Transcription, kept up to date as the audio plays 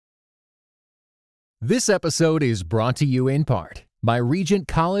This episode is brought to you in part by Regent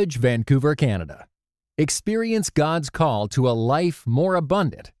College, Vancouver, Canada. Experience God's call to a life more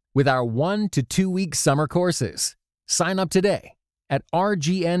abundant with our 1 to 2 week summer courses. Sign up today at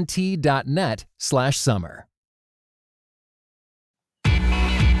rgnt.net/summer.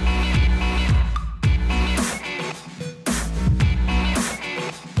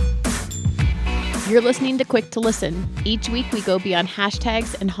 You're listening to Quick to Listen. Each week we go beyond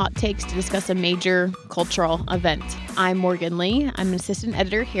hashtags and hot takes to discuss a major cultural event. I'm Morgan Lee. I'm an assistant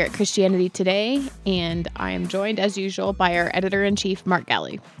editor here at Christianity Today, and I am joined, as usual, by our editor-in-chief, Mark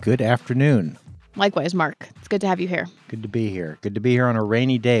Galli. Good afternoon. Likewise, Mark. It's good to have you here. Good to be here. Good to be here on a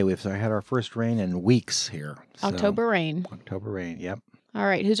rainy day. We've had our first rain in weeks here. October rain. October rain, yep. All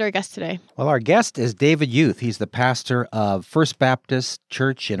right, who's our guest today? Well, our guest is David Youth. He's the pastor of First Baptist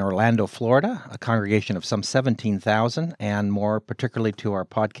Church in Orlando, Florida, a congregation of some 17,000, and more particularly to our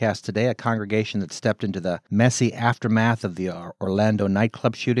podcast today, a congregation that stepped into the messy aftermath of the Orlando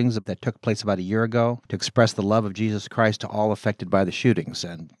nightclub shootings that took place about a year ago to express the love of Jesus Christ to all affected by the shootings.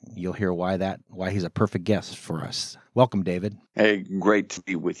 And you'll hear why he's a perfect guest for us. Welcome, David. Hey, great to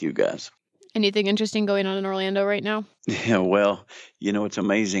be with you guys. Anything interesting going on in Orlando right now? Yeah, well, it's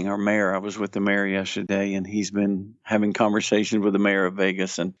amazing. Our mayor, I was with the mayor yesterday, and he's been having conversations with the mayor of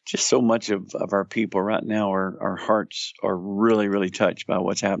Vegas. And just so much of our people right now, our hearts are really, really touched by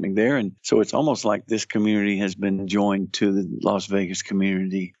what's happening there. And so it's almost like this community has been joined to the Las Vegas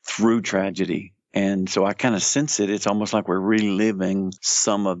community through tragedy. And so I kind of sense it. It's almost like we're reliving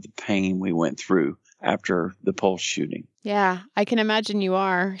some of the pain we went through after the Pulse shooting. Yeah, I can imagine you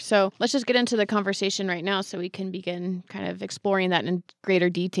are. So let's just get into the conversation right now so we can begin kind of exploring that in greater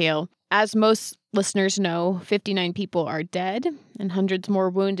detail. As most listeners know, 59 people are dead and hundreds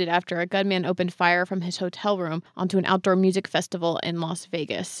more wounded after a gunman opened fire from his hotel room onto an outdoor music festival in Las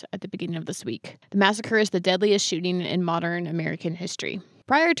Vegas at the beginning of this week. The massacre is the deadliest shooting in modern American history.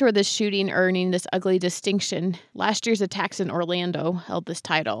 Prior to this shooting earning this ugly distinction, last year's attacks in Orlando held this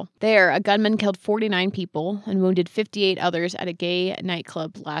title. There, a gunman killed 49 people and wounded 58 others at a gay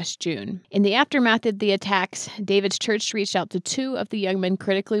nightclub last June. In the aftermath of the attacks, David's church reached out to 2 of the young men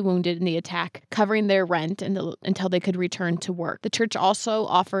critically wounded in the attack, covering their rent until they could return to work. The church also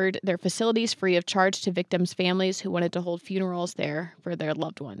offered their facilities free of charge to victims' families who wanted to hold funerals there for their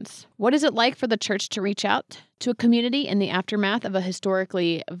loved ones. What is it like for the church to reach out to a community in the aftermath of a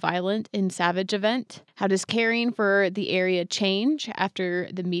historically violent and savage event? How does caring for the area change after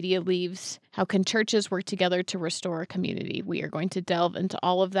the media leaves? How can churches work together to restore a community? We are going to delve into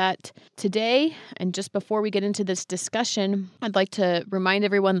all of that today. And just before we get into this discussion, I'd like to remind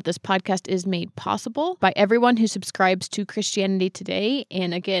everyone that this podcast is made possible by everyone who subscribes to Christianity Today.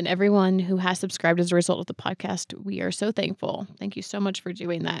 And again, everyone who has subscribed as a result of the podcast, we are so thankful. Thank you so much for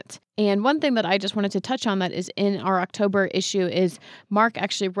doing that. And one thing that I just wanted to touch on that is in our October issue is Mark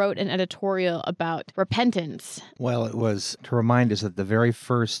actually wrote an editorial about repentance. Well, it was to remind us that the very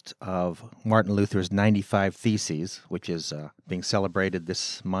first of Martin Luther's 95 Theses, which is being celebrated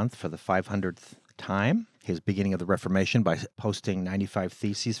this month for the 500th time, his beginning of the Reformation by posting 95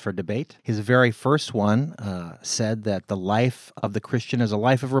 Theses for debate. His very first one said that the life of the Christian is a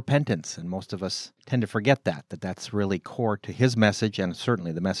life of repentance, and most of us tend to forget that's really core to his message and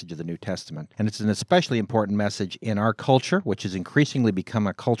certainly the message of the New Testament. And it's an especially important message in our culture, which has increasingly become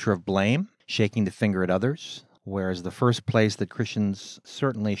a culture of blame, shaking the finger at others. Whereas the first place that Christians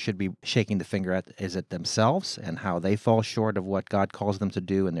certainly should be shaking the finger at is at themselves and how they fall short of what God calls them to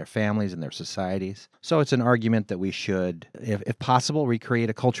do in their families and their societies. So it's an argument that we should, if possible,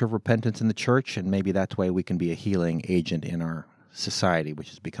 recreate a culture of repentance in the church, and maybe that way we can be a healing agent in our society, which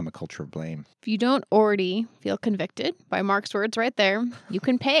has become a culture of blame. If you don't already feel convicted by Mark's words right there, you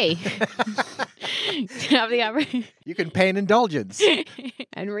can pay. You can pay an indulgence.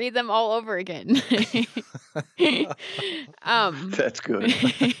 And read them all over again. That's good.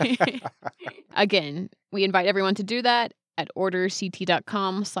 Again, we invite everyone to do that at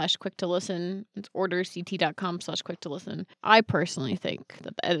orderct.com/quick-to-listen. It's orderct.com/quick-to-listen. I personally think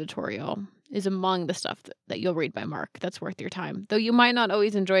that the editorial is among the stuff that you'll read by Mark that's worth your time, though you might not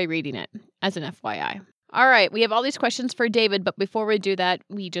always enjoy reading it, as an FYI. All right, we have all these questions for David, but before we do that,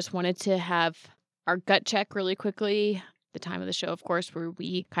 we just wanted to have our gut check really quickly. The time of the show, of course, where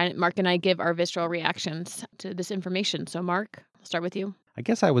Mark and I give our visceral reactions to this information. So Mark, I'll start with you. I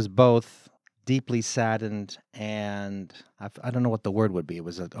guess I was both deeply saddened and I don't know what the word would be. It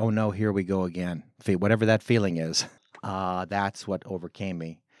was oh no, here we go again. Whatever that feeling is, that's what overcame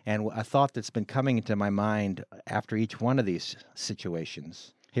me. And a thought that's been coming into my mind after each one of these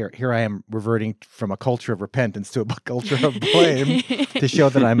situations Here I am reverting from a culture of repentance to a culture of blame to show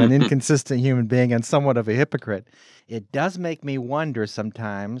that I'm an inconsistent human being and somewhat of a hypocrite. It does make me wonder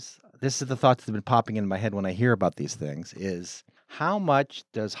sometimes, this is the thoughts that have been popping in my head when I hear about these things, is how much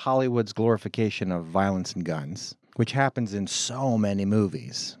does Hollywood's glorification of violence and guns, which happens in so many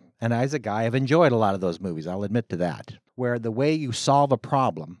movies, and as a guy, I've enjoyed a lot of those movies, I'll admit to that, where the way you solve a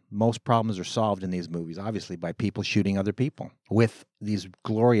problem, most problems are solved in these movies, obviously, by people shooting other people with these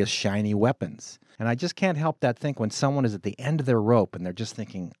glorious, shiny weapons. And I just can't help that think when someone is at the end of their rope and they're just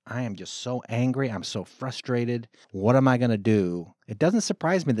thinking, I am just so angry, I'm so frustrated, what am I going to do? It doesn't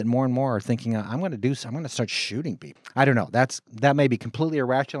surprise me that more and more are thinking, I'm going to start shooting people. I don't know. That may be completely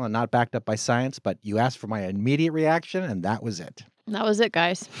irrational and not backed up by science, but you asked for my immediate reaction, and that was it. That was it,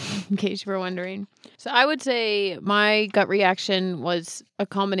 guys, in case you were wondering. So I would say my gut reaction was a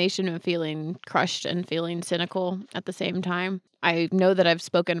combination of feeling crushed and feeling cynical at the same time. I know that I've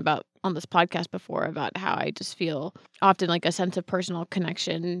spoken about on this podcast before about how I just feel often like a sense of personal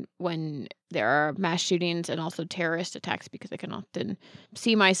connection when there are mass shootings and also terrorist attacks, because I can often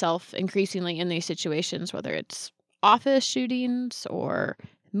see myself increasingly in these situations, whether it's office shootings or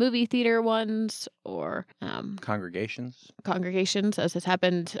movie theater ones or congregations, as has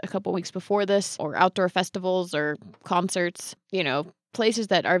happened a couple weeks before this, or outdoor festivals or concerts. Places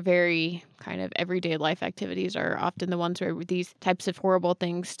that are very kind of everyday life activities are often the ones where these types of horrible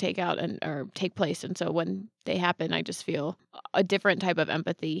things take place. And so when they happen, I just feel a different type of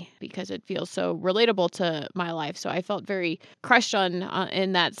empathy because it feels so relatable to my life. So I felt very crushed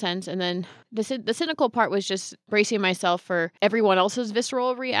in that sense. And then the cynical part was just bracing myself for everyone else's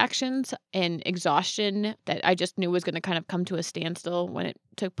visceral reactions and exhaustion that I just knew was going to kind of come to a standstill when it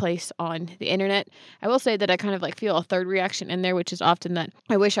took place on the internet. I will say that I kind of feel a third reaction in there, which is often that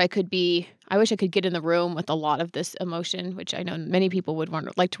I wish I could get in the room with a lot of this emotion, which I know many people would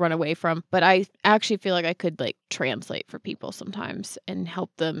like to run away from. But I actually feel like I could translate for people sometimes and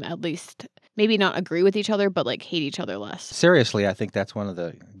help them at least maybe not agree with each other, but hate each other less. Seriously, I think that's one of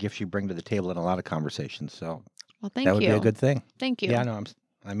the gifts you bring to the table in a lot of conversations. So well, thank you. That would be a good thing. Thank you. Yeah, no,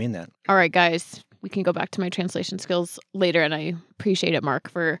 I mean that. All right, guys. We can go back to my translation skills later, and I appreciate it, Mark,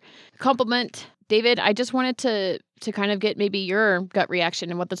 for the compliment. David, I just wanted to kind of get maybe your gut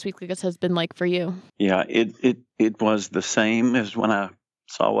reaction and what this week has been like for you. Yeah, it was the same as when I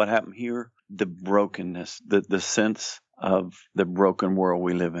saw what happened here. The brokenness, the sense of the broken world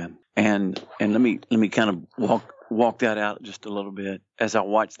we live in, and let me kind of walk that out just a little bit. As I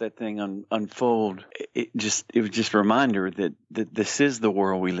watched that thing unfold, it was just a reminder that this is the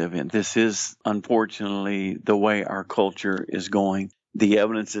world we live in. This is unfortunately the way our culture is going. The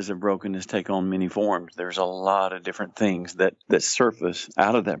evidences of brokenness take on many forms. There's a lot of different things that surface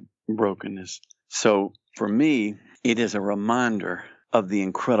out of that brokenness. So for me, it is a reminder of the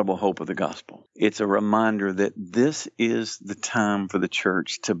incredible hope of the gospel. It's a reminder that this is the time for the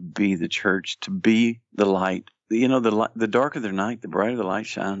church to be the church, to be the light. The darker the night, the brighter the light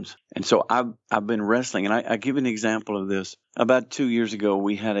shines. And so I've been wrestling, and I give an example of this. About 2 years ago,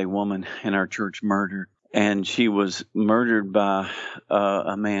 we had a woman in our church murdered. And she was murdered by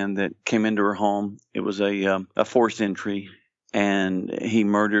a man that came into her home. It was a forced entry, and he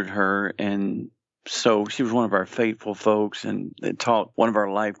murdered her. And so she was one of our faithful folks, and taught one of our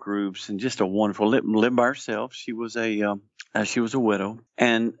life groups, and just a wonderful lived by herself. She was a widow.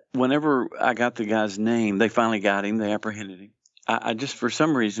 And whenever I got the guy's name, they finally got him. They apprehended him. I just, for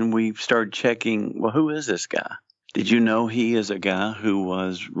some reason, we started checking. Well, who is this guy? Did you know he is a guy who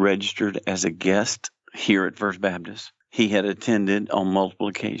was registered as a guest here at First Baptist? He had attended on multiple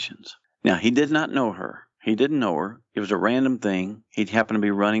occasions. Now, he did not know her. He didn't know her. It was a random thing. He happened to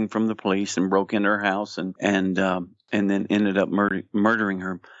be running from the police and broke into her house and then ended up murdering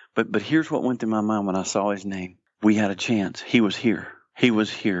her. But here's what went through my mind when I saw his name. We had a chance. He was here. He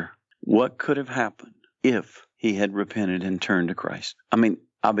was here. What could have happened if he had repented and turned to Christ? I mean,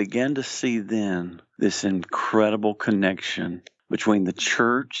 I began to see then this incredible connection between the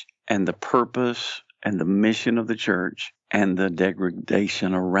church and the purpose and the mission of the church and the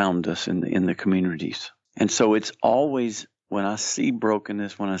degradation around us in the communities. And so it's always, when I see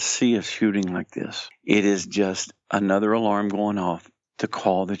brokenness, when I see a shooting like this, it is just another alarm going off to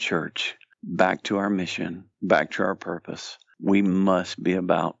call the church back to our mission, back to our purpose. We must be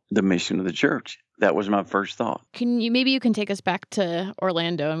about the mission of the church. That was my first thought. Maybe you can take us back to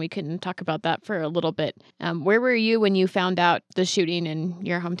Orlando and we can talk about that for a little bit. Where were you when you found out the shooting in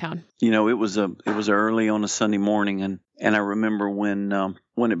your hometown? It was early on a Sunday morning, and I remember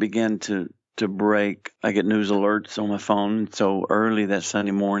when it began to break, I get news alerts on my phone. So early that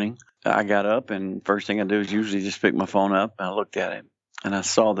Sunday morning, I got up, and first thing I do is usually just pick my phone up, and I looked at it. and I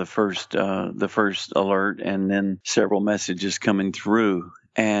saw the first alert, and then several messages coming through.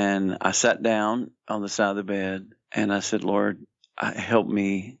 And I sat down on the side of the bed, and I said, Lord, help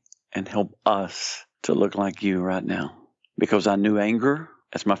me and help us to look like you right now. Because I knew anger.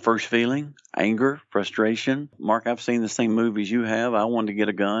 That's my first feeling. Anger, frustration. Mark, I've seen the same movies you have. I wanted to get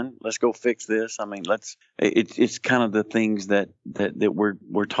a gun. Let's go fix this. I mean, it's kind of the things that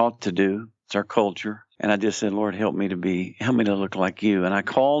we're taught to do. It's our culture. And I just said, Lord, help me to look like you. And I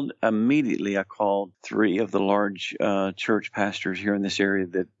called 3 of the large church pastors here in this area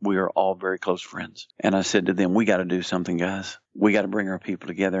that we are all very close friends. And I said to them, we got to do something, guys. We got to bring our people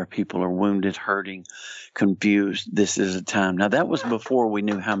together. Our people are wounded, hurting, confused. This is a time. Now, that was before we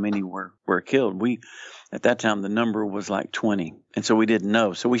knew how many were killed. At that time, the number was like 20. And so we didn't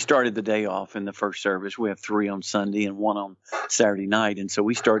know. So we started the day off in the first service. We have 3 on Sunday and 1 on Saturday night. And so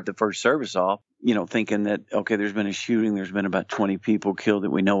we started the first service off, thinking that, okay, there's been a shooting. There's been about 20 people killed that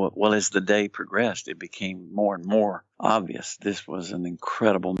we know of. Well, as the day progressed, it became more and more obvious. This was an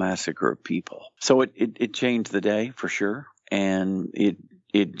incredible massacre of people. So it changed the day for sure. And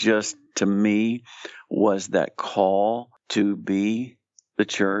it just, to me, was that call to be the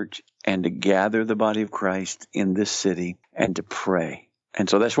church and to gather the body of Christ in this city and to pray. And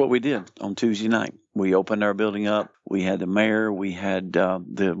so that's what we did on Tuesday night. We opened our building up. We had the mayor. We had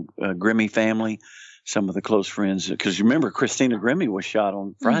the Grimmie family, some of the close friends. Because remember, Christina Grimmie was shot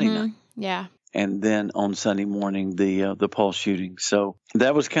on Friday night. Yeah. And then on Sunday morning, the Pulse shooting. So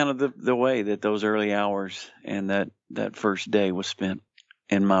that was kind of the way that those early hours and that first day was spent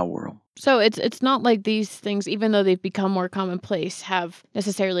in my world. So it's not like these things, even though they've become more commonplace, have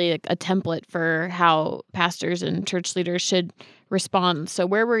necessarily like a template for how pastors and church leaders should respond. So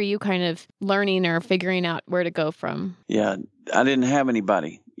where were you kind of learning or figuring out where to go from? Yeah, I didn't have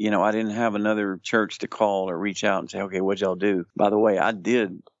anybody. I didn't have another church to call or reach out and say, okay, what'd y'all do? By the way, I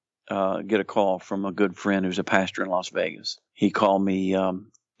did get a call from a good friend who's a pastor in Las Vegas. He called me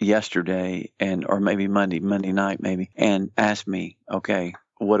yesterday or maybe Monday night maybe, and asked me, okay,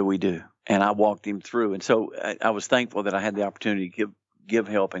 what do we do? And I walked him through. And so I was thankful that I had the opportunity to give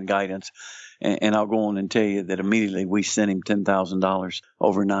help and guidance. And I'll go on and tell you that immediately we sent him $10,000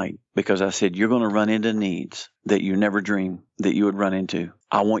 overnight because I said, you're going to run into needs that you never dreamed that you would run into.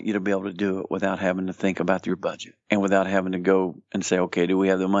 I want you to be able to do it without having to think about your budget and without having to go and say, okay, do we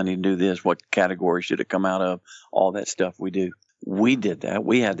have the money to do this? What category should it come out of? All that stuff we do. We did that.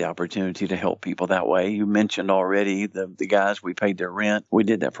 We had the opportunity to help people that way. You mentioned already the guys, we paid their rent. We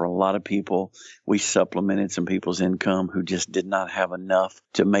did that for a lot of people. We supplemented some people's income who just did not have enough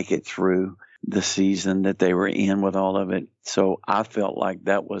to make it through the season that they were in with all of it. So I felt like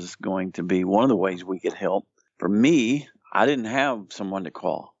that was going to be one of the ways we could help. For me, I didn't have someone to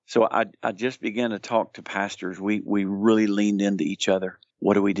call. So I just began to talk to pastors. We really leaned into each other.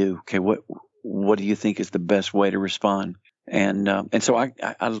 What do we do? Okay, what do you think is the best way to respond? And so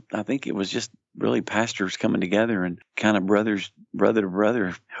I think it was just really pastors coming together and kind of brother to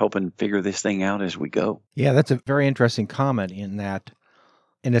brother helping figure this thing out as we go. Yeah, that's a very interesting comment in that,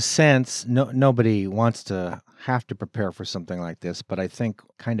 in a sense, nobody wants to have to prepare for something like this, but I think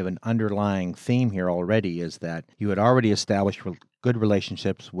kind of an underlying theme here already is that you had already established good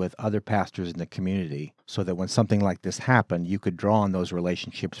relationships with other pastors in the community so that when something like this happened, you could draw on those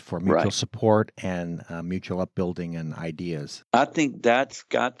relationships for mutual support and mutual upbuilding and ideas. I think that's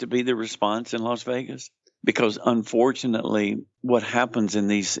got to be the response in Las Vegas because unfortunately what happens in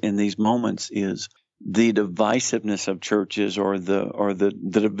these moments is the divisiveness of churches or the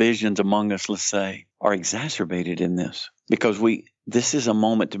divisions among us, let's say, are exacerbated in this because this is a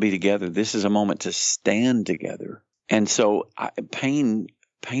moment to be together. This is a moment to stand together. And so pain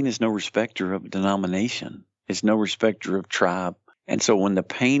is no respecter of denomination. It's no respecter of tribe. And so when the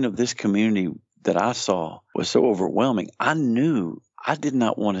pain of this community that I saw was so overwhelming, I knew I did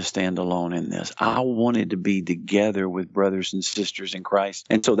not want to stand alone in this. I wanted to be together with brothers and sisters in Christ.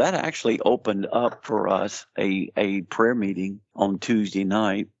 And so that actually opened up for us a prayer meeting on Tuesday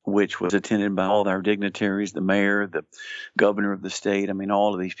night, which was attended by all our dignitaries, the mayor, the governor of the state. I mean,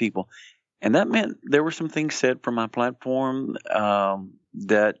 all of these people. And that meant there were some things said from my platform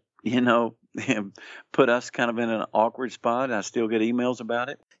that, put us kind of in an awkward spot. I still get emails about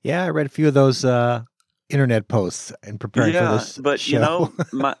it. Yeah, I read a few of those internet posts in preparing for this show.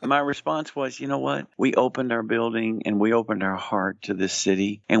 my response was, you know what? We opened our building and we opened our heart to this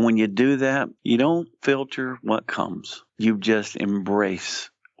city. And when you do that, you don't filter what comes. You just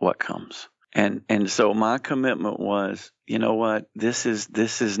embrace what comes. And so my commitment was, you know what? This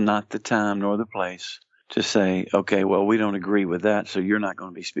is not the time nor the place to say, okay, well, we don't agree with that, so you're not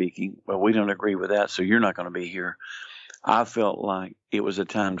going to be speaking. Well, we don't agree with that, so you're not going to be here. I felt like it was a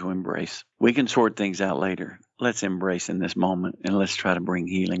time to embrace. We can sort things out later. Let's embrace in this moment, and let's try to bring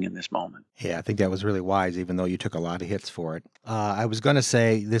healing in this moment. Yeah, I think that was really wise, even though you took a lot of hits for it. I was going to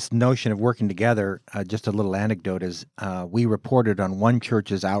say this notion of working together, just a little anecdote is we reported on one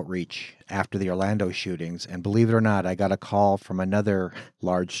church's outreach after the Orlando shootings, and believe it or not, I got a call from another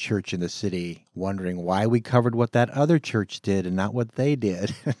large church in the city wondering why we covered what that other church did and not what they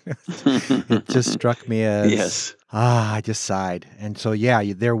did. It just struck me as, yes. I just sighed. And so, yeah,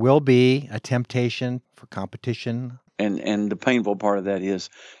 there will be a temptation for competition. And the painful part of that is,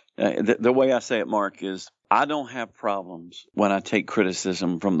 the way I say it, Mark, is I don't have problems when I take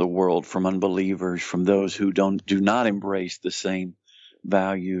criticism from the world, from unbelievers, from those who do not embrace the same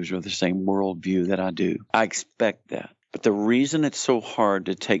values or the same worldview that I do. I expect that. But the reason it's so hard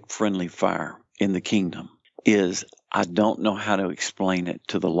to take friendly fire in the kingdom is I don't know how to explain it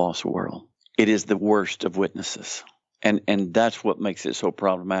to the lost world. It is the worst of witnesses. And that's what makes it so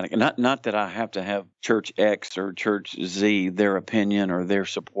problematic. And not that I have to have Church X or Church Z, their opinion or their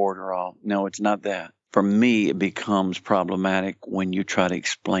support or all. No, it's not that. For me, it becomes problematic when you try to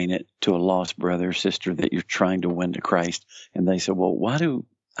explain it to a lost brother or sister that you're trying to win to Christ. And they say, well,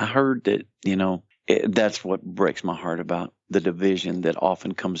 I heard that, that's what breaks my heart about the division that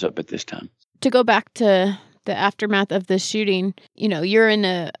often comes up at this time. To go back to the aftermath of the shooting, you're in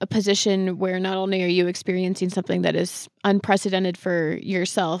a position where not only are you experiencing something that is unprecedented for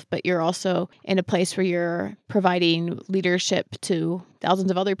yourself, but you're also in a place where you're providing leadership to thousands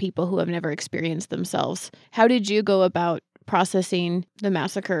of other people who have never experienced themselves. How did you go about processing the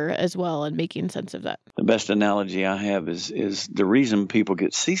massacre as well and making sense of that? The best analogy I have is the reason people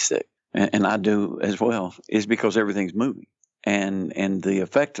get seasick, and I do as well, is because everything's moving. And the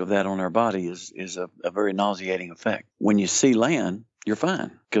effect of that on our body is a very nauseating effect. When you see land, you're fine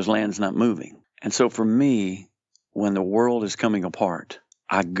because land's not moving. And so for me, when the world is coming apart,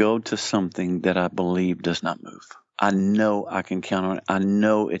 I go to something that I believe does not move. I know I can count on it. I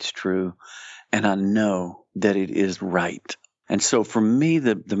know it's true. And I know that it is right. And so for me,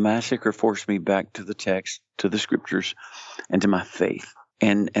 the massacre forced me back to the text, to the scriptures, and to my faith.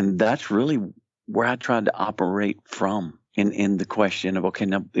 And that's really where I tried to operate from. In the question of, okay,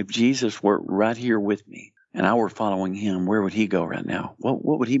 now if Jesus were right here with me and I were following him, where would he go right now?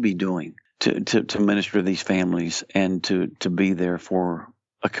 What would he be doing to minister to these families and to be there for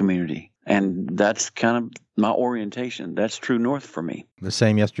a community? And that's kind of my orientation. That's true north for me. The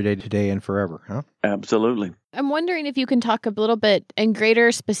same yesterday, today, and forever, huh? Absolutely. I'm wondering if you can talk a little bit in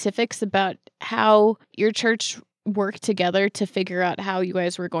greater specifics about how your church work together to figure out how you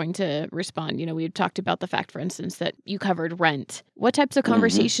guys were going to respond. We had talked about the fact, for instance, that you covered rent. What types of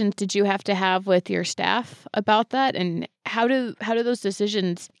conversations did you have to have with your staff about that? And how do those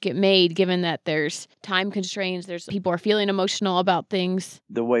decisions get made, given that there's time constraints, there's people are feeling emotional about things?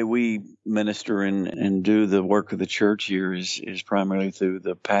 The way we minister and do the work of the church here is primarily through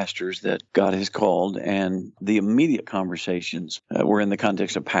the pastors that God has called. And the immediate conversations were in the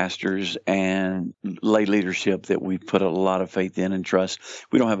context of pastors and lay leadership that we put a lot of faith in and trust.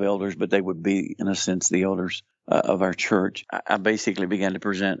 We don't have elders, but they would be, in a sense, the elders of our church. I basically began to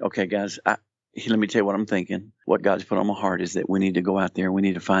present, okay, guys, let me tell you what I'm thinking. What God's put on my heart is that we need to go out there. We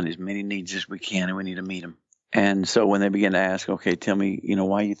need to find as many needs as we can, and we need to meet them. And so when they began to ask, okay, tell me,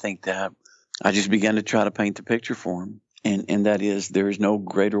 why you think that, I just began to try to paint the picture for them. And that is, there is no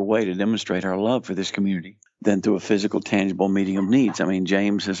greater way to demonstrate our love for this community than through a physical, tangible meeting of needs. I mean,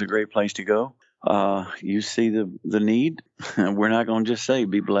 James is a great place to go. You see the need. We're not going to just say,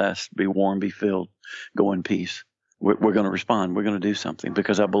 be blessed, be warm, be filled, go in peace. We're going to respond. We're going to do something,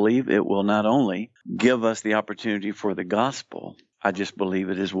 because I believe it will not only give us the opportunity for the gospel, I just believe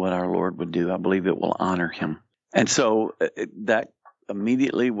it is what our Lord would do. I believe it will honor him. And so that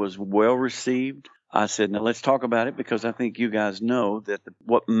immediately was well received. I said, now let's talk about it, because I think you guys know that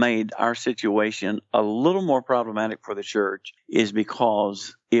what made our situation a little more problematic for the church is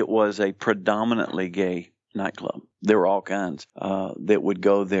because it was a predominantly gay nightclub. There were all kinds that would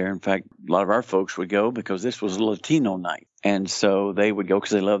go there. In fact, a lot of our folks would go because this was a Latino night. And so they would go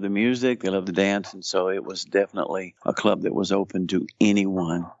because they loved the music, they loved the dance. And so it was definitely a club that was open to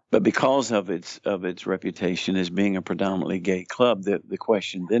anyone. But because of its reputation as being a predominantly gay club, the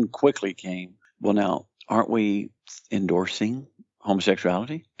question then quickly came, well, now, aren't we endorsing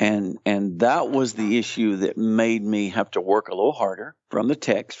homosexuality? And that was the issue that made me have to work a little harder from the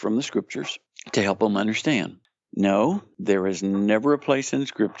text, from the scriptures, to help them understand. No, there is never a place in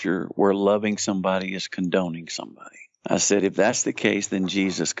Scripture where loving somebody is condoning somebody. I said, if that's the case, then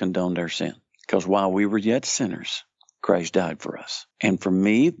Jesus condoned our sin. Because while we were yet sinners, Christ died for us. And for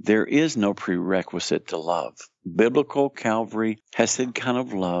me, there is no prerequisite to love. Biblical Calvary, Hesed kind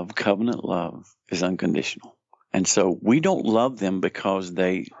of love, covenant love, is unconditional. And so we don't love them because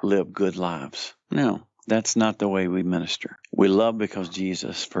they live good lives. No, that's not the way we minister. We love because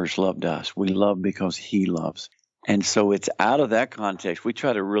Jesus first loved us. We love because he loves. And so it's out of that context. We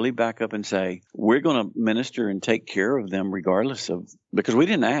try to really back up and say, we're going to minister and take care of them regardless of, because we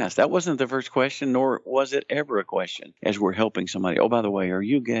didn't ask. That wasn't the first question, nor was it ever a question as we're helping somebody. Oh, by the way, are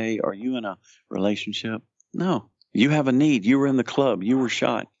you gay? Are you in a relationship? No. You have a need. You were in the club. You were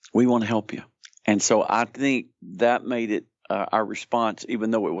shot. We want to help you. And so I think that made it our response, even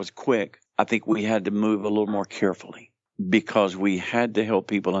though it was quick, I think we had to move a little more carefully because we had to help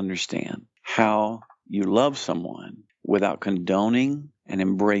people understand how you love someone without condoning and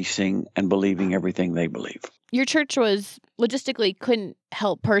embracing and believing everything they believe. Your church was logistically couldn't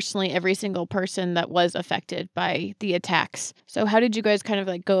help personally every single person that was affected by the attacks. So how did you guys kind of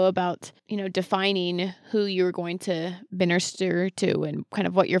like go about, defining who you were going to minister to and kind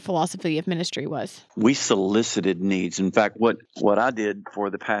of what your philosophy of ministry was? We solicited needs. In fact, what I did for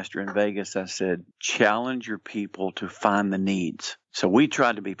the pastor in Vegas, I said, challenge your people to find the needs. So we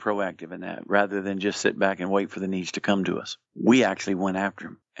tried to be proactive in that rather than just sit back and wait for the needs to come to us. We actually went after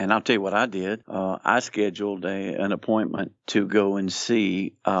them. And I'll tell you what I did. I scheduled an appointment to go and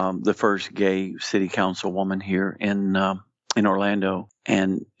see the first gay city councilwoman here in Orlando,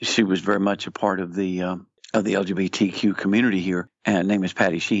 and she was very much a part of the LGBTQ community here. And her name is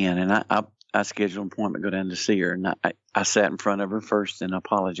Patty Sheehan, and I scheduled an appointment to go down to see her, and I sat in front of her first and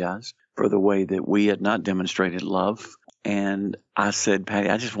apologized for the way that we had not demonstrated love. And I said, Patty,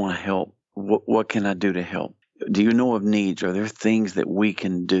 I just want to help. What can I do to help? Do you know of needs? Are there things that we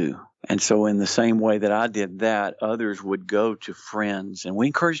can do? And so in the same way that I did that, others would go to friends. And we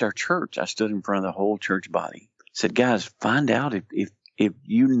encouraged our church. I stood in front of the whole church body. Said, guys, find out if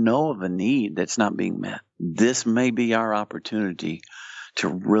you know of a need that's not being met. This may be our opportunity to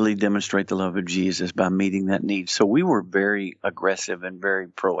really demonstrate the love of Jesus by meeting that need. So we were very aggressive and very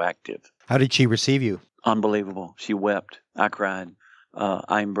proactive. How did she receive you? Unbelievable. She wept. I cried.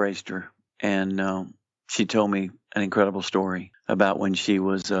 I embraced her. And she told me an incredible story about when she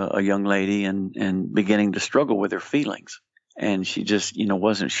was a young lady and beginning to struggle with her feelings. And she just,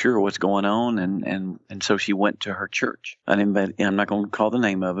 wasn't sure what's going on. And so she went to her church. I'm not going to call the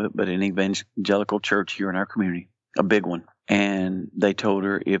name of it, but an evangelical church here in our community, a big one. And they told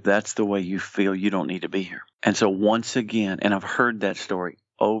her, if that's the way you feel, you don't need to be here. And so once again, and I've heard that story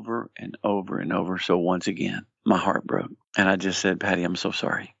over and over and over. So once again, my heart broke. And I just said, Patty, I'm so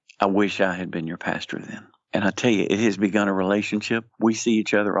sorry. I wish I had been your pastor then. And I tell you, it has begun a relationship. We see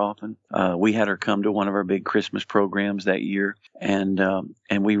each other often. We had her come to one of our big Christmas programs that year, and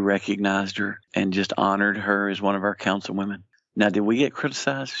we recognized her and just honored her as one of our councilwomen. Now, did we get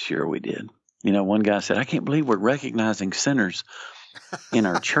criticized? Sure, we did. One guy said, I can't believe we're recognizing sinners in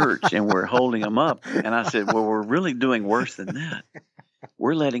our church and we're holding them up. And I said, well, we're really doing worse than that.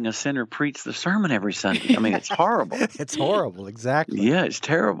 We're letting a sinner preach the sermon every Sunday. I mean, it's horrible. It's horrible, exactly. Yeah, it's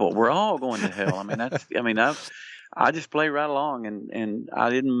terrible. We're all going to hell. I just play right along, and I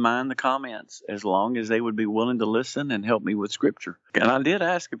didn't mind the comments as long as they would be willing to listen and help me with Scripture. And I did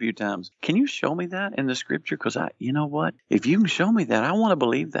ask a few times, can you show me that in the Scripture? Because you know what? If you can show me that, I want to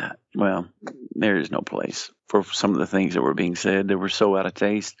believe that. Well, there is no place for some of the things that were being said. They were so out of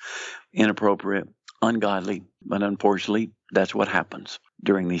taste, inappropriate, ungodly. But unfortunately, that's what happens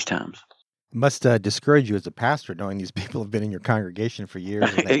during these times. It must discourage you as a pastor knowing these people have been in your congregation for years.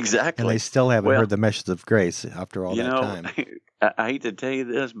 And Exactly. And they still haven't heard the message of grace after all that time. I hate to tell you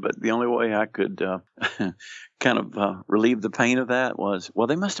this, but the only way I could kind of relieve the pain of that was, well,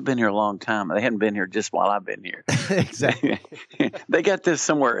 they must have been here a long time. They hadn't been here just while I've been here. Exactly. They got this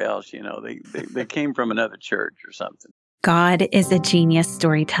somewhere else, They came from another church or something. God is a genius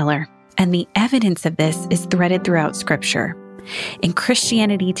storyteller, and the evidence of this is threaded throughout Scripture. In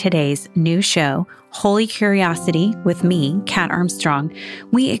Christianity Today's new show, Holy Curiosity, with me, Kat Armstrong,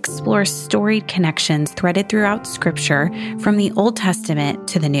 we explore storied connections threaded throughout Scripture from the Old Testament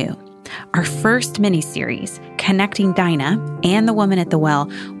to the New. Our first mini-series, Connecting Dinah and the Woman at the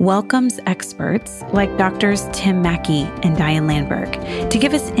Well, welcomes experts like Drs. Tim Mackey and Diane Landberg to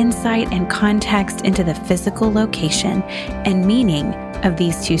give us insight and context into the physical location and meaning of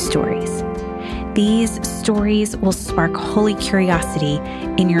these two stories. These stories will spark holy curiosity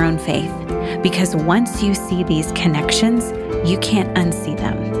in your own faith, because once you see these connections, you can't unsee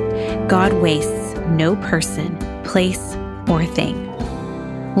them. God wastes no person, place, or thing.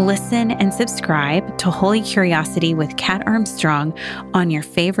 Listen and subscribe to Holy Curiosity with Kat Armstrong on your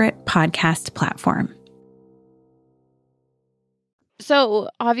favorite podcast platform. So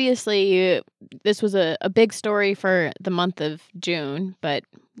obviously, this was a big story for the month of June, but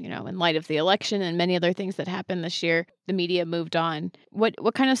in light of the election and many other things that happened this year, the media moved on.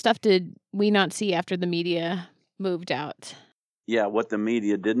 What kind of stuff did we not see after the media moved out? Yeah, what the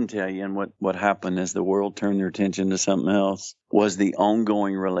media didn't tell you and what happened as the world turned their attention to something else was the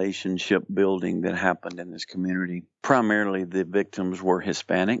ongoing relationship building that happened in this community. Primarily, the victims were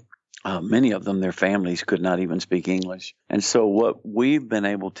Hispanic. Many of them, their families could not even speak English. And so what we've been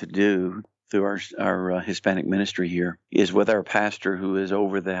able to do through our Hispanic ministry here is with our pastor who is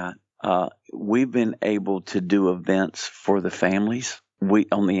over that, we've been able to do events for the families.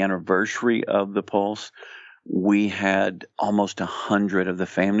 On the anniversary of the Pulse, we had almost 100 of the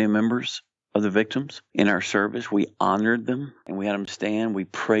family members of the victims in our service. We honored them and we had them stand. We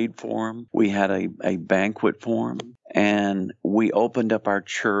prayed for them. We had a banquet for them. And we opened up our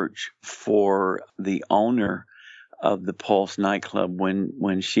church for the owner of the Pulse nightclub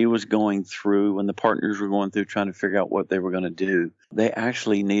when she was going through, when the partners were going through trying to figure out what they were going to do. They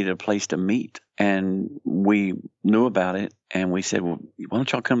actually needed a place to meet. And we knew about it and we said, well, why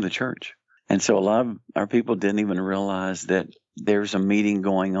don't y'all come to the church? And so a lot of our people didn't even realize that there's a meeting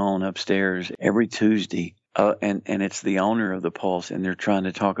going on upstairs every Tuesday. And it's the owner of the Pulse, and they're trying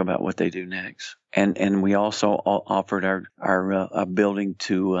to talk about what they do next. And we also offered our building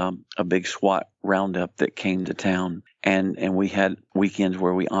to a big SWAT roundup that came to town. And we had weekends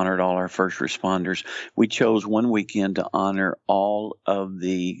where we honored all our first responders. We chose one weekend to honor all of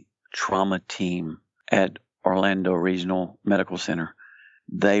the trauma team at Orlando Regional Medical Center.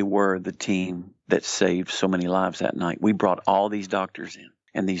 They were the team that saved so many lives that night. We brought all these doctors in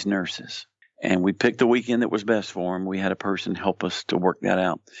and these nurses. And we picked the weekend that was best for them. We had a person help us to work that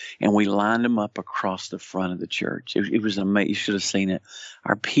out. And we lined them up across the front of the church. It was amazing. You should have seen it.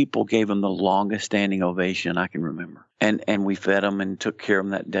 Our people gave them the longest standing ovation I can remember. And we fed them and took care of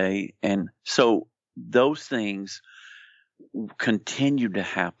them that day. And so those things continued to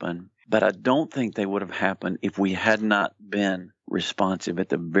happen. But I don't think they would have happened if we had not been responsive at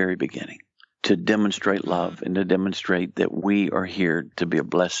the very beginning to demonstrate love and to demonstrate that we are here to be a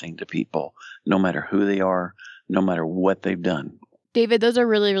blessing to people, no matter who they are, no matter what they've done. David, those are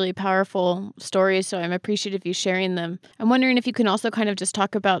really, really powerful stories, so I'm appreciative of you sharing them. I'm wondering if you can also kind of just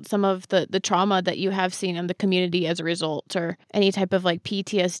talk about some of the trauma that you have seen in the community as a result, or any type of like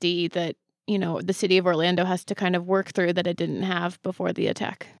PTSD that the city of Orlando has to kind of work through that it didn't have before the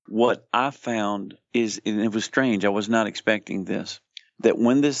attack. What I found is, and it was strange, I was not expecting this, that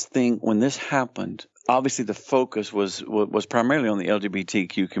when this happened, obviously the focus was primarily on the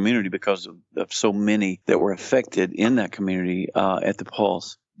LGBTQ community because of so many that were affected in that community at the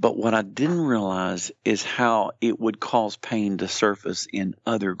Pulse. But what I didn't realize is how it would cause pain to surface in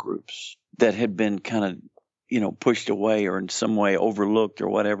other groups that had been kind of, pushed away or in some way overlooked or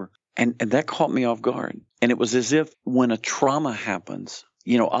whatever. And that caught me off guard. And it was as if when a trauma happens,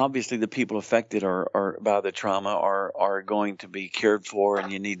 obviously the people affected are by the trauma are going to be cared for,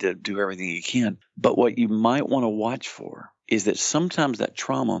 and you need to do everything you can. But what you might want to watch for is that sometimes that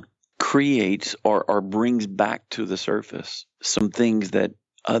trauma creates or brings back to the surface some things that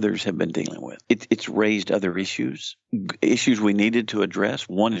others have been dealing with. It's raised other issues we needed to address.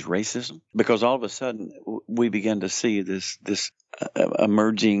 One is racism, because all of a sudden we began to see this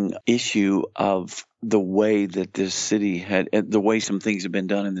emerging issue of the way that this city the way some things have been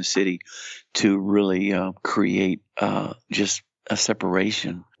done in the city to really create just a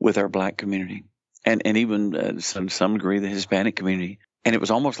separation with our Black community and even to some degree the Hispanic community. And it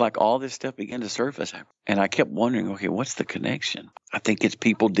was almost like all this stuff began to surface. And I kept wondering, okay, what's the connection? I think it's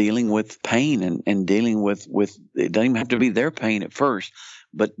people dealing with pain and dealing with it doesn't even have to be their pain at first,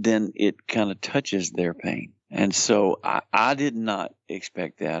 but then it kind of touches their pain. And so I did not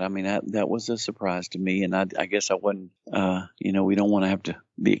expect that. I mean, that was a surprise to me. And I guess I wasn't, we don't want to have to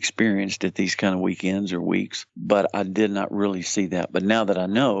be experienced at these kind of weekends or weeks, but I did not really see that. But now that I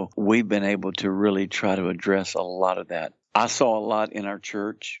know, we've been able to really try to address a lot of that. I saw a lot in our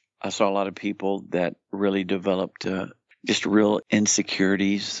church. I saw a lot of people that really developed just real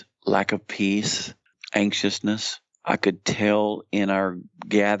insecurities, lack of peace, anxiousness. I could tell in our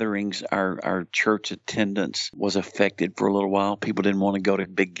gatherings, our church attendance was affected for a little while. People didn't want to go to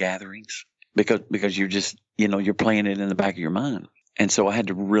big gatherings because you're just, you're playing it in the back of your mind. And so I had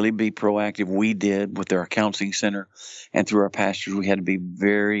to really be proactive. We did with our counseling center and through our pastors. We had to be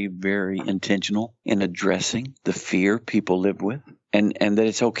very, very intentional in addressing the fear people lived with, and that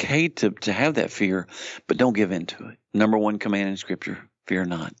it's okay to have that fear, but don't give in to it. Number one command in Scripture, fear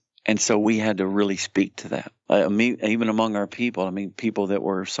not. And so we had to really speak to that. Even among our people, people that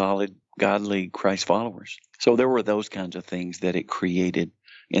were solid godly Christ followers. So there were those kinds of things that it created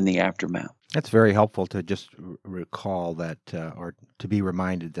in the aftermath. That's very helpful to just recall that, or to be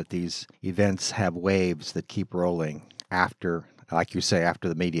reminded that these events have waves that keep rolling after, like you say, after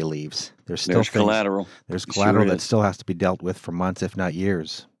the media leaves. There's collateral. There's collateral Sure that still has to be dealt with for months, if not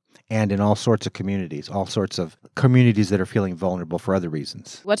years. And in all sorts of communities that are feeling vulnerable for other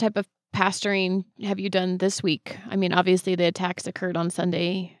reasons. What type of pastoring have you done this week? I mean, obviously the attacks occurred on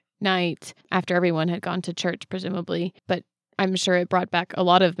Sunday night after everyone had gone to church, presumably, but I'm sure it brought back a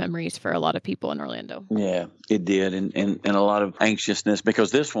lot of memories for a lot of people in Orlando. Yeah, it did. And a lot of anxiousness,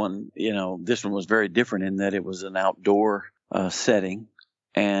 because this one was very different in that it was an outdoor setting.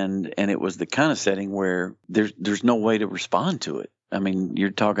 And it was the kind of setting where there's no way to respond to it. I mean,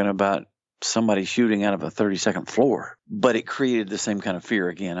 you're talking about somebody shooting out of a 32nd floor, but it created the same kind of fear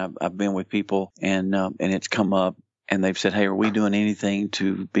again. I've been with people and it's come up and they've said, "Hey, are we doing anything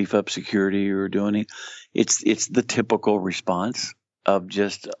to beef up security or doing it?" It's the typical response of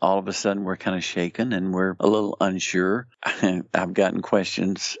just all of a sudden we're kind of shaken and we're a little unsure. I've gotten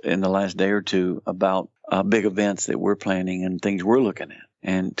questions in the last day or two about big events that we're planning and things we're looking at.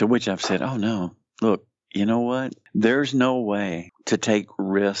 And to which I've said, "Oh no, look, you know what? There's no way to take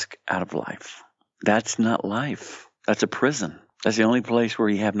risk out of life. That's not life. That's a prison. That's the only place where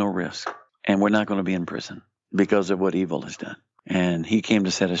you have no risk. And we're not going to be in prison because of what evil has done. And he came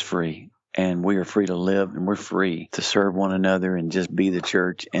to set us free. And we are free to live, and we're free to serve one another and just be the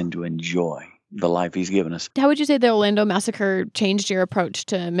church and to enjoy the life he's given us." How would you say the Orlando massacre changed your approach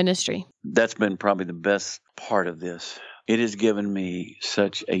to ministry? That's been probably the best part of this. It has given me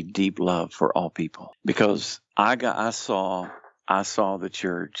such a deep love for all people, because I saw the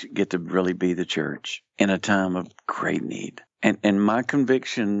church get to really be the church in a time of great need. And my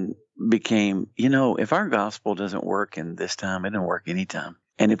conviction became, if our gospel doesn't work in this time, it doesn't work anytime.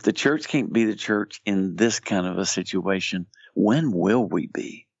 And if the church can't be the church in this kind of a situation, when will we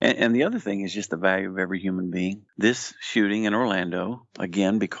be? And the other thing is just the value of every human being. This shooting in Orlando,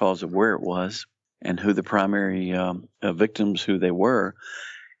 again, because of where it was and who the primary victims, who they were,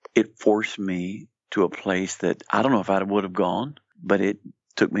 it forced me to a place that I don't know if I would have gone, but it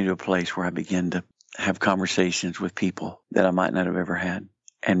took me to a place where I began to have conversations with people that I might not have ever had.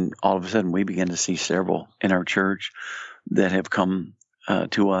 And all of a sudden, we began to see several in our church that have come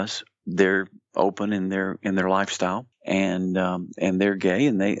to us. They're open in their lifestyle, and they're gay,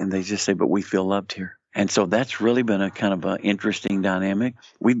 and they just say, "But we feel loved here." And so that's really been a kind of an interesting dynamic.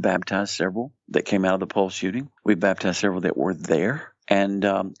 We baptized several that came out of the Pulse shooting. We baptized several that were there, and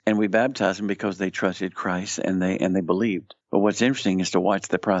we baptized them because they trusted Christ and they believed. But what's interesting is to watch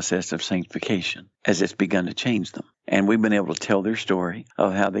the process of sanctification as it's begun to change them. And we've been able to tell their story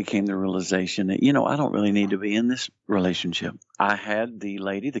of how they came to the realization that, I don't really need to be in this relationship. I had the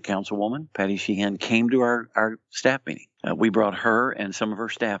lady, the councilwoman, Patty Sheehan, came to our staff meeting. We brought her and some of her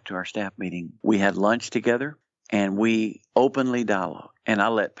staff to our staff meeting. We had lunch together, and we openly dialogued. And I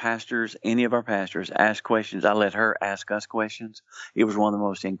let any of our pastors ask questions. I let her ask us questions. It was one of the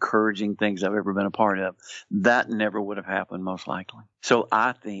most encouraging things I've ever been a part of. That never would have happened, most likely. So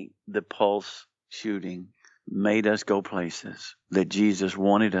I think the Pulse shooting made us go places that Jesus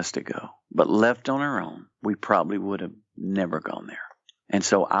wanted us to go. But left on our own, we probably would have never gone there. And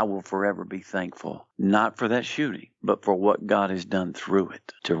so I will forever be thankful, not for that shooting, but for what God has done through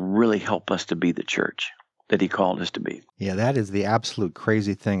it to really help us to be the church that he called us to be. Yeah, that is the absolute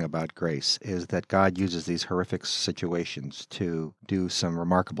crazy thing about grace, is that God uses these horrific situations to do some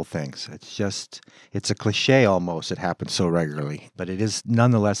remarkable things. It's a cliche almost. It happens so regularly, but it is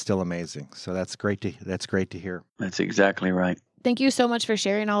nonetheless still amazing. So that's great to hear. That's exactly right. Thank you so much for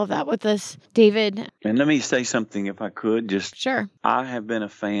sharing all of that with us, David. And let me say something, if I could. Just Sure. I have been a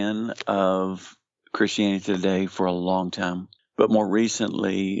fan of Christianity Today for a long time, but more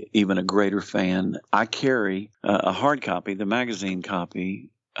recently, even a greater fan. I carry a hard copy, the magazine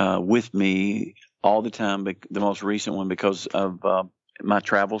copy, with me all the time, but the most recent one because of my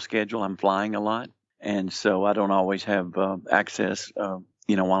travel schedule. I'm flying a lot, and so I don't always have access,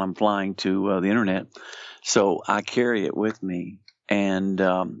 while I'm flying to the internet. So I carry it with me. And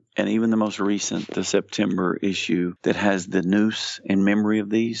even the most recent, the September issue that has the noose in memory of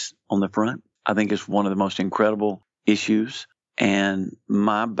these on the front, I think is one of the most incredible issues. And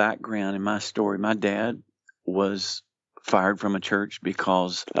my background and my story, my dad was fired from a church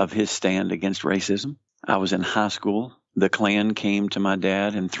because of his stand against racism. I was in high school. The Klan came to my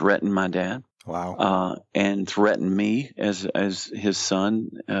dad and threatened my dad. Wow. And threatened me as his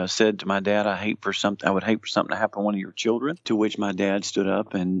son, said to my dad, I would hate for something to happen to one of your children. To which my dad stood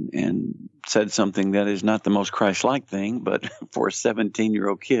up and said something that is not the most Christ-like thing, but for a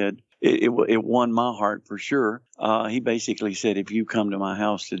 17-year-old kid, it won my heart for sure. He basically said, if you come to my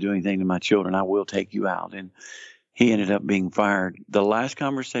house to do anything to my children, I will take you out. And he ended up being fired. The last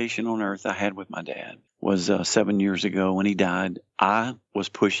conversation on earth I had with my dad was 7 years ago when he died. I was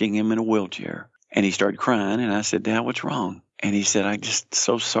pushing him in a wheelchair, and he started crying. And I said, Dad, what's wrong? And he said, I'm just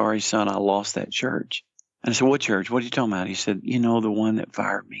so sorry, son, I lost that church. And I said, what church? What are you talking about? He said, the one that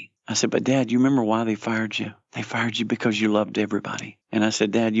fired me. I said, but Dad, you remember why they fired you? They fired you because you loved everybody. And I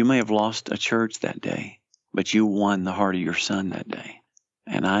said, Dad, you may have lost a church that day, but you won the heart of your son that day.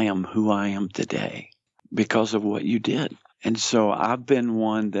 And I am who I am today because of what you did. And so I've been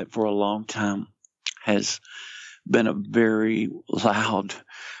one that for a long time has been a very loud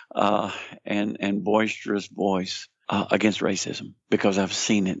and boisterous voice against racism because I've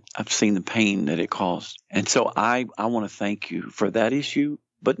seen it. I've seen the pain that it caused. And so I want to thank you for that issue,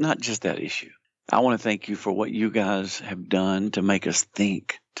 but not just that issue. I want to thank you for what you guys have done to make us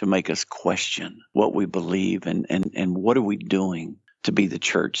think, to make us question what we believe and what are we doing to be the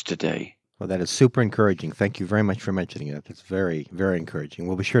church today. Well, that is super encouraging. Thank you very much for mentioning that. That's very, very encouraging.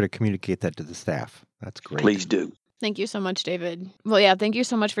 We'll be sure to communicate that to the staff. That's great. Please do. Thank you so much, David. Well, yeah, thank you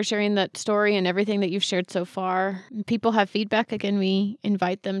so much for sharing that story and everything that you've shared so far. If people have feedback, again, we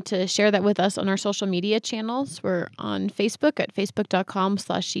invite them to share that with us on our social media channels. We're on Facebook at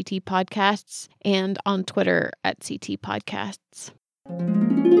facebook.com/CT Podcasts and on Twitter at CT Podcasts.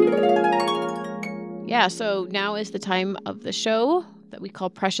 Yeah, so now is the time of the show that we call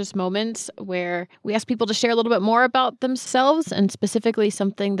Precious Moments, where we ask people to share a little bit more about themselves and specifically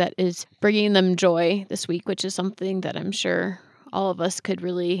something that is bringing them joy this week, which is something that I'm sure all of us could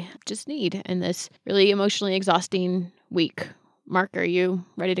really just need in this really emotionally exhausting week. Mark, are you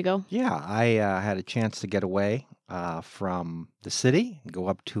ready to go? Yeah, I had a chance to get away from the city and go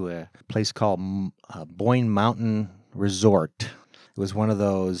up to a place called Boyne Mountain Resort. It was one of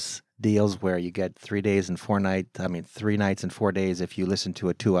those deals where you get 3 nights and 4 days if you listen to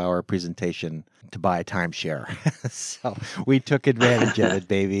a 2-hour presentation to buy a timeshare. So we took advantage of it,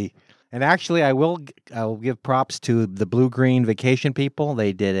 baby. And actually, I will give props to the Blue Green Vacation people.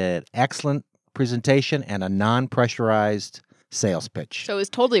 They did an excellent presentation and a non-pressurized sales pitch. So it was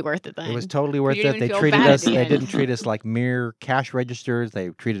totally worth it then. It was totally worth You didn't it. They even feel treated bad us. at the They end. didn't treat us like mere cash registers. They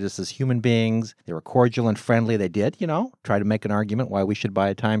treated us as human beings. They were cordial and friendly. They did, try to make an argument why we should buy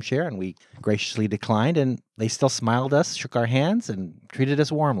a timeshare, and we graciously declined. And they still smiled at us, shook our hands, and treated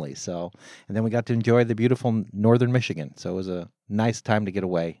us warmly. And then we got to enjoy the beautiful northern Michigan. So it was a nice time to get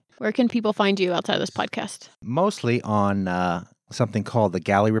away. Where can people find you outside of this podcast? Mostly on something called the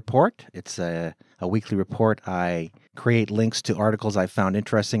Galley Report. It's a weekly report. I create links to articles I found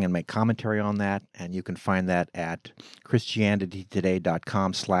interesting and make commentary on that. And you can find that at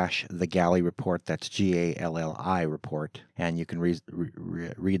ChristianityToday.com/The Galley Report. That's GALLI report. And you can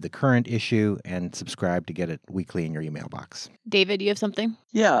read the current issue and subscribe to get it weekly in your email box. David, you have something?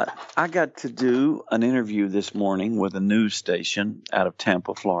 Yeah, I got to do an interview this morning with a news station out of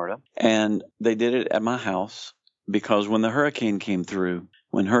Tampa, Florida. And they did it at my house because when the hurricane came through,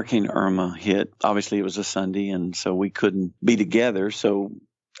 when Hurricane Irma hit, obviously it was a Sunday, and so we couldn't be together. So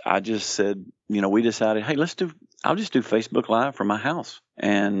I just said, we decided, hey, I'll just do Facebook Live from my house.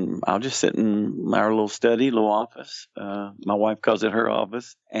 And I'll just sit in our little study, little office. My wife calls it her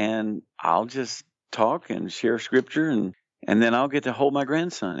office. And I'll just talk and share scripture, and then I'll get to hold my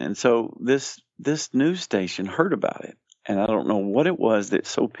grandson. And so this news station heard about it. And I don't know what it was that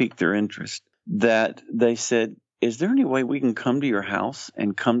so piqued their interest that they said, is there any way we can come to your house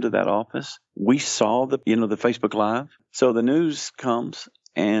and come to that office? We saw the Facebook Live. So the news comes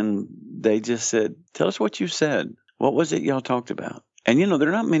and they just said, tell us what you said. What was it y'all talked about? And, there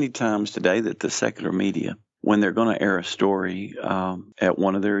are not many times today that the secular media, when they're going to air a story at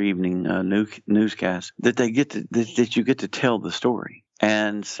one of their evening newscasts, that you get to tell the story.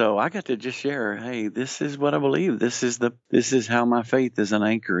 And so I got to just share, hey, this is what I believe. This is how my faith is an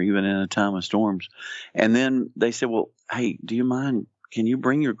anchor, even in a time of storms. And then they said, well, hey, do you mind? Can you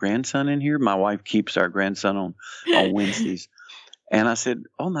bring your grandson in here? My wife keeps our grandson on Wednesdays. And I said,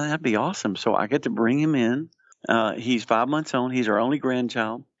 oh, man, that'd be awesome. So I get to bring him in. He's 5 months old. He's our only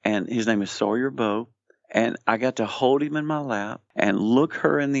grandchild. And his name is Sawyer Bowe. And I got to hold him in my lap and look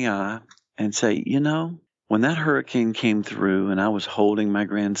her in the eye and say, when that hurricane came through and I was holding my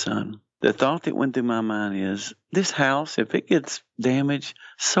grandson, the thought that went through my mind is, this house, if it gets damaged,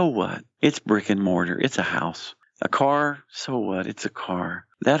 so what? It's brick and mortar. It's a house. A car, so what? It's a car.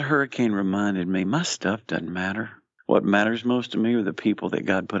 That hurricane reminded me, my stuff doesn't matter. What matters most to me are the people that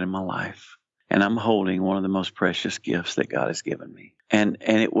God put in my life. And I'm holding one of the most precious gifts that God has given me. And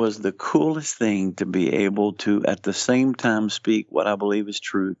it was the coolest thing to be able to, at the same time, speak what I believe is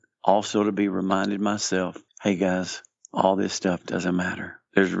truth, also to be reminded myself, hey guys, all this stuff doesn't matter.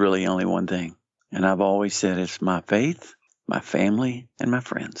 There's really only one thing. And I've always said it's my faith, my family, and my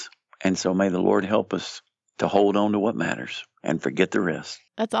friends. And so may the Lord help us to hold on to what matters and forget the rest.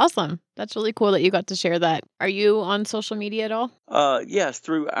 That's awesome. That's really cool that you got to share that. Are you on social media at all? Yes,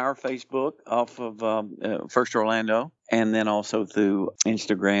 through our Facebook off of First Orlando, and then also through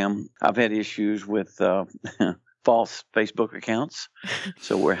Instagram. I've had issues with false Facebook accounts,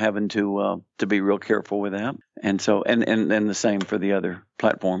 so we're having to be real careful with that. And so, and the same for the other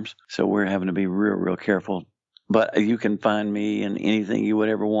platforms. So we're having to be real careful. But you can find me in anything you would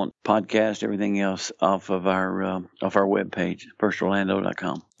ever want, podcast, everything else off our webpage,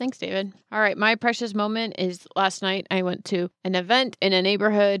 firstorlando.com. Thanks, David. All right. My precious moment is last night I went to an event in a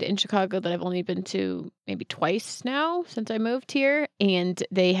neighborhood in Chicago that I've only been to maybe twice now since I moved here. And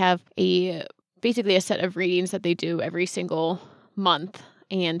they have basically a set of readings that they do every single month.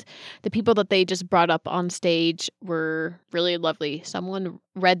 And the people that they just brought up on stage were really lovely. Someone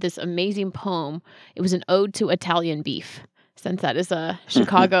read this amazing poem. It was an ode to Italian beef, since that is a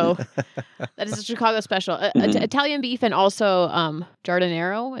Chicago special. Italian beef and also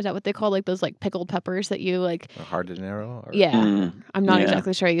giardiniera. Is that what they call like those like pickled peppers that you like? A giardiniera? Yeah. I'm not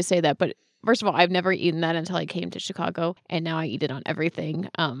exactly sure how you say that, but first of all, I've never eaten that until I came to Chicago, and now I eat it on everything.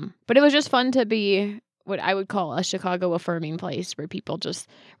 But it was just fun to be what I would call a Chicago affirming place where people just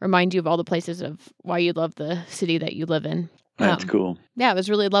remind you of all the places of why you love the city that you live in. That's cool. Yeah, it was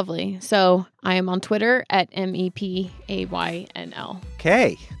really lovely. So I am on Twitter at MEPAYNL.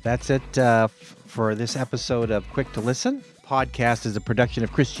 Okay, that's it for this episode of Quick to Listen. Podcast is a production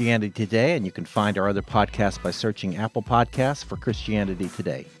of Christianity Today, and you can find our other podcasts by searching Apple Podcasts for Christianity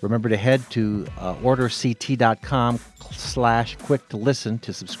Today. Remember to head to orderct.com/quick to listen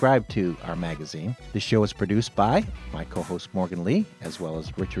to subscribe to our magazine. This show is produced by my co-host Morgan Lee, as well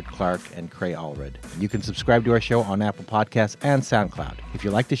as Richard Clark and Cray Allred. And you can subscribe to our show on Apple Podcasts and SoundCloud. If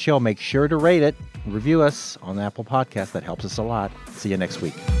you like the show, make sure to rate it and review us on Apple Podcasts. That helps us a lot. See you next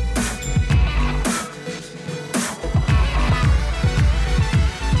week.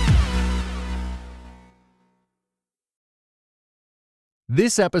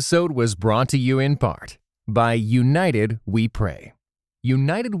 This episode was brought to you in part by United We Pray.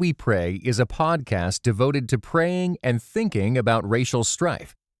 United We Pray is a podcast devoted to praying and thinking about racial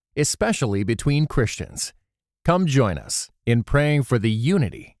strife, especially between Christians. Come join us in praying for the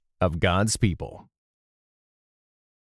unity of God's people.